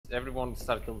everyone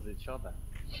circles each other.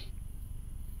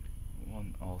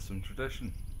 One awesome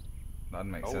tradition. That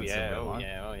makes Oh sense yeah, in real oh life.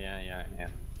 yeah, oh yeah.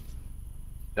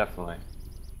 Definitely.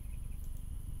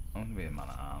 I'm gonna be a man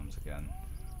at arms again.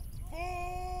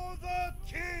 For the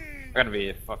king! I'm gonna be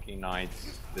a fucking knight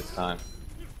this time.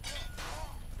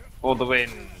 For the win!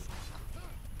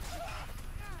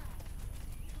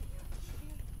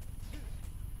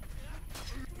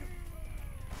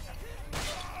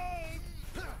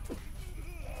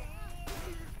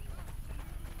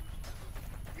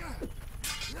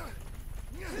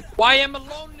 Why am I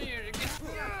alone here?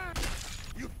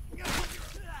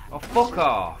 Oh, fuck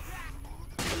off!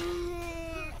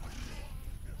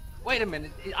 Wait a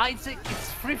minute, Isaac,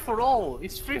 it's free for all.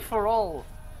 It's free for all.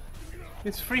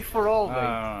 It's free for all,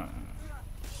 mate.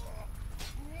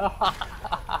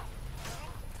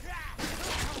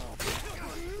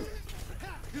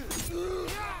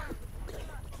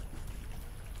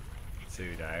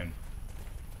 Two down.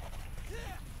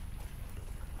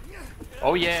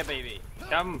 Oh yeah, baby.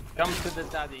 Come to the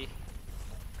daddy.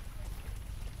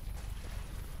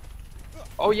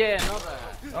 Oh yeah, another.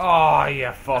 Oh,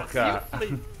 you fucker!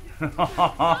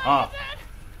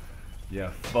 You You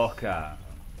fucker!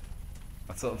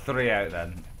 I took 3 out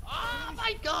then. Oh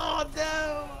my god,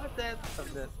 no! I'm dead.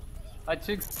 I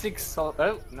took 6. So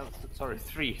oh no, sorry,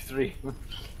 3.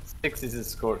 6 is his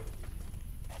score.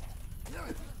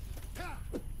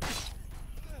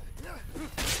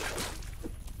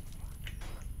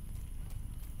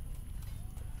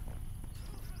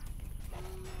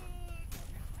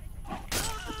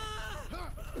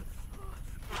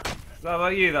 Is that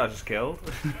about you that I just killed?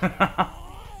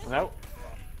 No,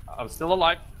 I'm still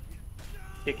alive.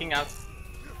 Kicking ass.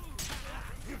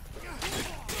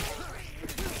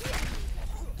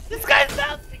 This guy's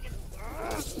bouncing.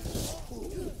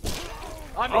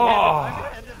 I'm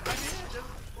beheaded.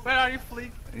 Where are you,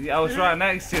 Flink? Yeah, I was right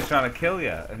next to you trying to kill you.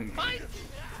 No.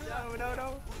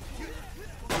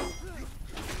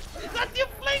 Is that you,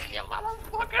 Flink, you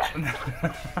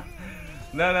motherfucker?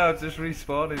 No, just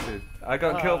respawning, dude. I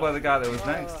got killed by the guy that was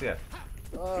next to you.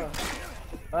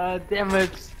 Damn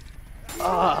it.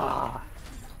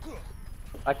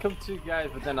 I killed 2 guys,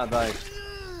 but then I died.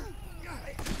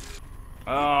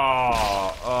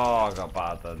 Oh, I got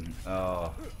bad then.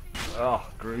 Oh,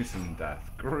 gruesome death.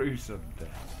 Gruesome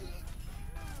death.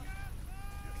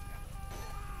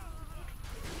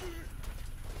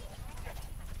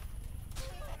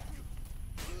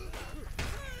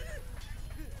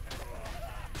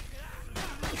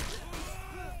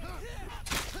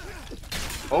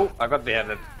 Oh, I got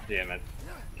beheaded. Damn it.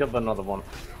 Killed another one.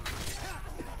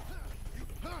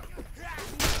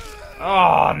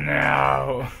 Oh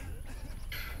no!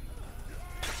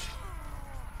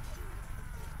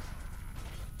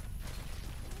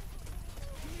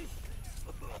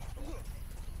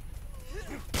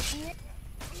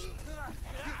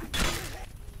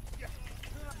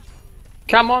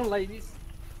 Come on, ladies.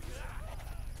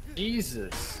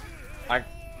 Jesus.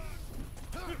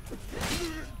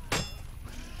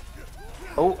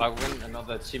 Oh, I win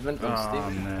another achievement on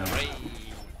Steam. No. Hooray.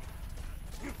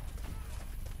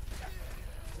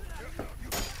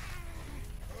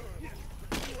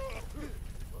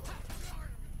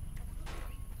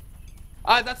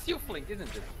 Ah, that's you, Flink,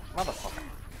 isn't it? Motherfucker.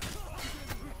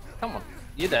 Come on.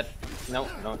 You dead. No,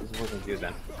 this wasn't you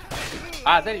then.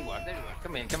 Ah, there you are.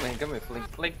 Come here, Flink,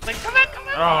 come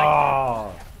on.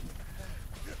 Oh!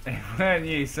 It weren't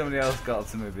you, somebody else got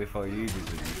to me before you did,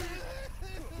 didn't you?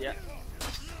 Yeah.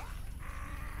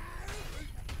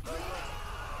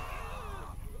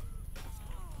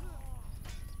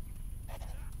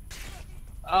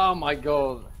 Oh my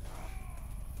god.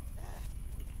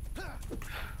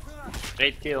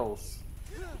 8 kills.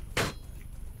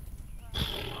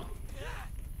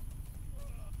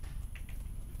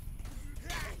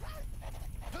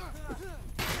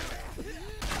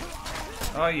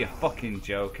 Oh, you're fucking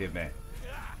joking me.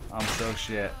 I'm so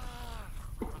shit.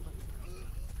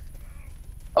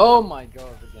 Oh my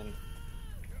god, again.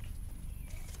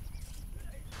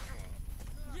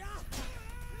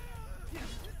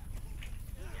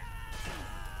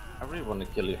 I really want to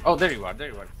kill you. Oh, there you are.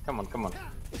 Come on.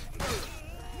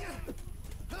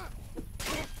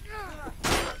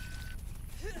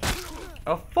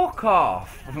 Oh, fuck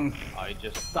off! I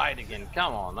just died again.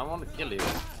 Come on, I want to kill you.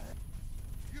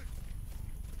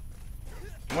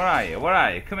 Where are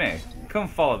you? Come here. Come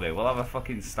follow me. We'll have a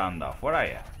fucking standoff. Where are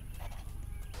you?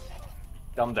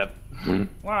 I'm dead.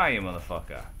 Where are you,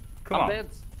 motherfucker? Come I'm on. dead.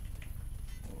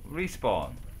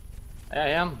 Respawn. I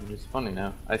am respawning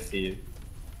now. I see you.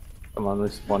 Come on,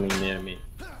 respawning near me.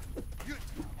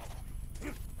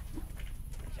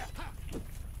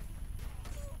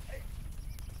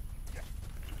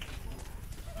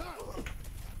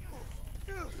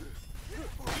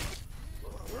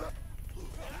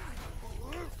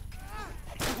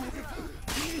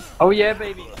 Oh yeah,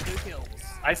 baby, 2 kills.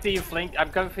 I see you, Flink. I'm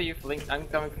coming for you, Flink. I'm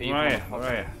coming for you. Where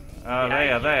are you? Oh,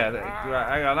 there.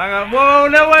 Right, hang on. Whoa,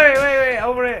 no, wait,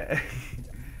 over here.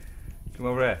 Come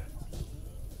over here.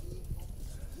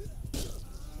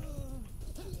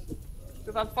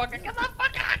 Get that fucker!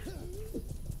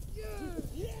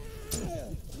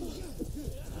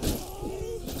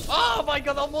 Oh my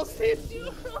god, almost hit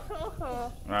you!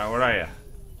 Right, where are you?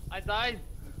 I died.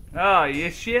 Oh,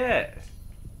 you shit.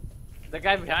 The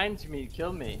guy behind me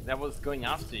killed me. That was going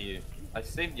after you. I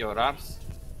saved your arse.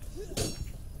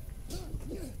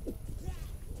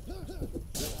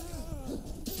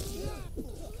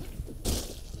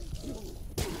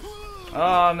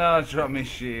 Oh no, drop my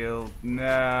shield.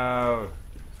 No.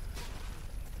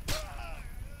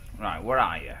 Right, where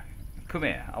are you? Come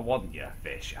here. I want you,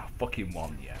 fish. I fucking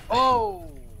want you. Oh,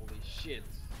 holy shit.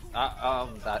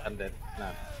 I'm dead.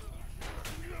 No.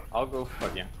 I'll go for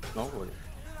you. No worry.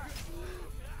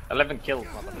 11 kills,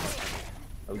 motherfucker.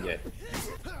 Oh yeah.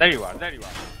 There you are.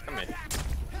 Come here.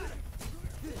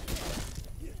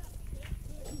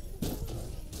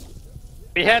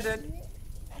 Beheaded.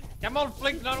 Come on,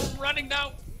 Flink, no, I'm running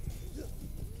now.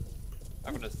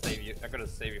 I'm gonna save you.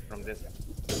 From this.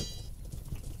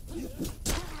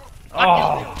 Oh,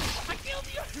 I killed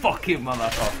you. fucking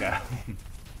motherfucker.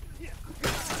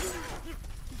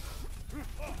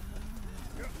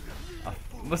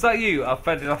 Was that you? I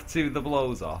fed it off to the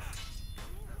blows off.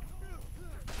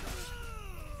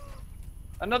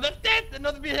 Another death,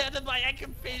 another beheaded by I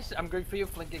can fish. I'm going for you,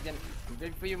 Flink, again. I'm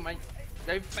going for you, mate.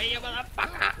 Going for you,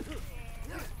 motherfucker.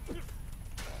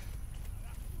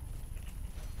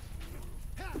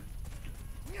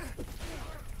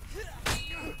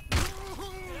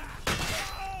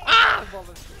 Ah!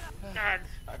 God,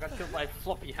 I got killed by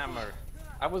floppy hammer.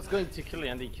 I was going to kill you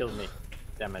and he killed me.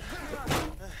 Damn it.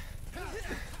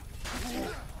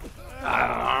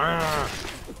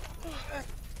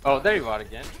 Oh, there you are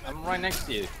again. I'm right next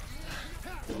to you.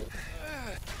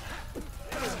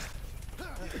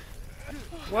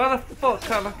 Why the fuck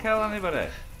can't I kill anybody?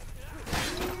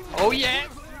 Oh yeah!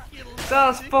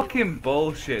 That's fucking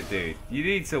bullshit, dude. You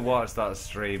need to watch that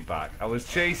stream back. I was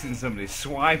chasing somebody,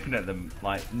 swiping at them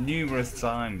like numerous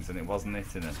times, and it wasn't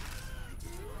hitting them.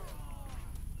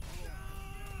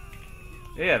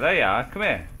 Yeah, there you are. Come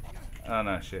here. Oh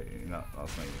no, shit. No,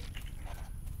 that's not you.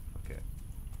 Okay.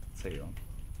 See you on.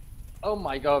 Oh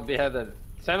my god, beheaded.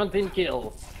 17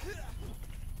 kills.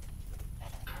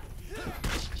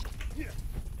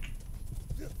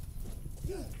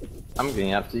 I'm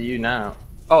going after you now.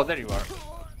 Oh, there you are.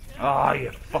 Oh,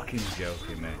 you're fucking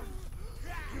joking me.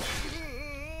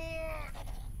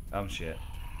 I'm shit.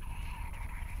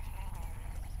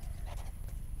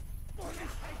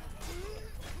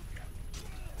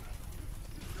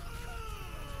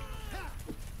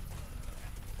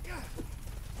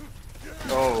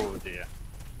 Oh dear.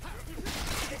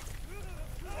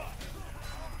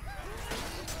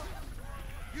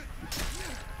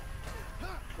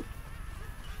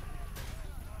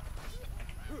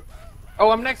 Oh,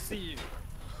 I'm next to you.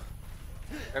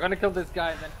 They're gonna kill this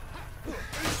guy then.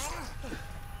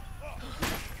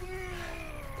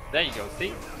 There you go,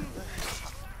 see?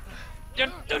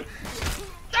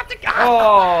 Stop the guy!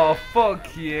 Oh,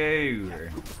 fuck you.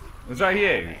 Was that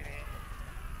you?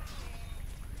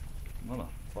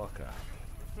 Motherfucker.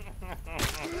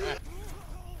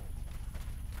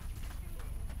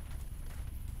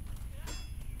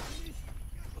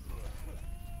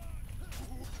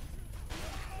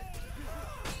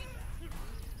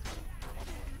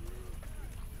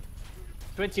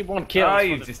 $21 kills. Oh, for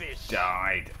you the just fish.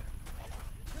 died.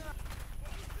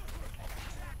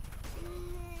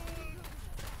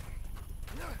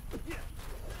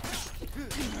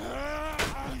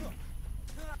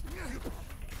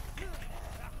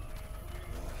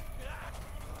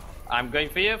 I'm going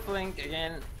for you, Flink,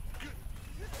 again.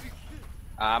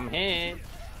 I'm here.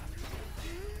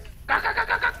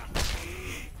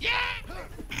 Yeah!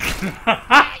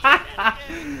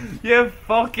 You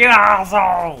fucking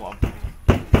asshole!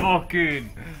 Fucking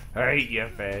hate your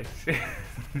face.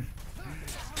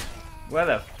 Where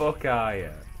the fuck are you?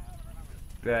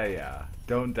 There you are.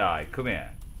 Don't die. Come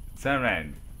here. Turn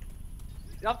around.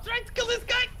 I'm trying to kill this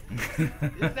guy!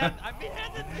 Is that I'm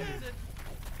beheaded?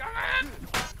 Come on!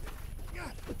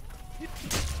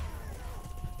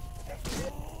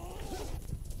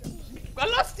 I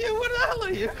lost you! Where the hell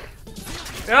are you?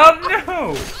 Oh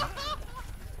no!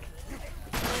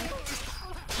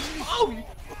 Oh!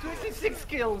 26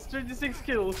 kills! 26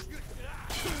 kills!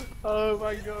 Oh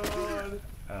my god!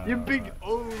 You big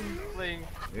old thing!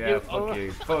 Yeah, you fuck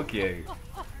you. Fuck you.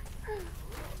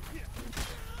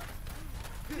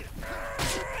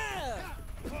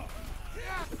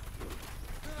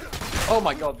 Oh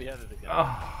my god, we had it again.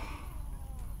 Oh.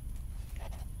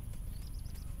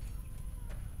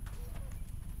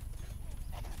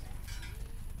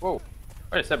 Whoa,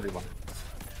 where's everyone?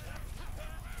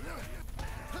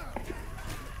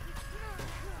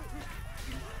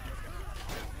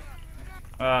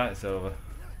 Alright, it's over.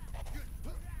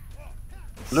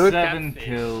 Look 7 at fish.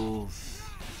 kills.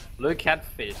 Look at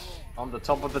fish on the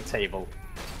top of the table.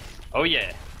 Oh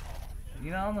yeah.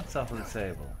 You're not on the top of the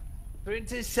table.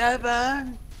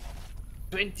 27!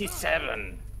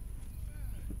 27!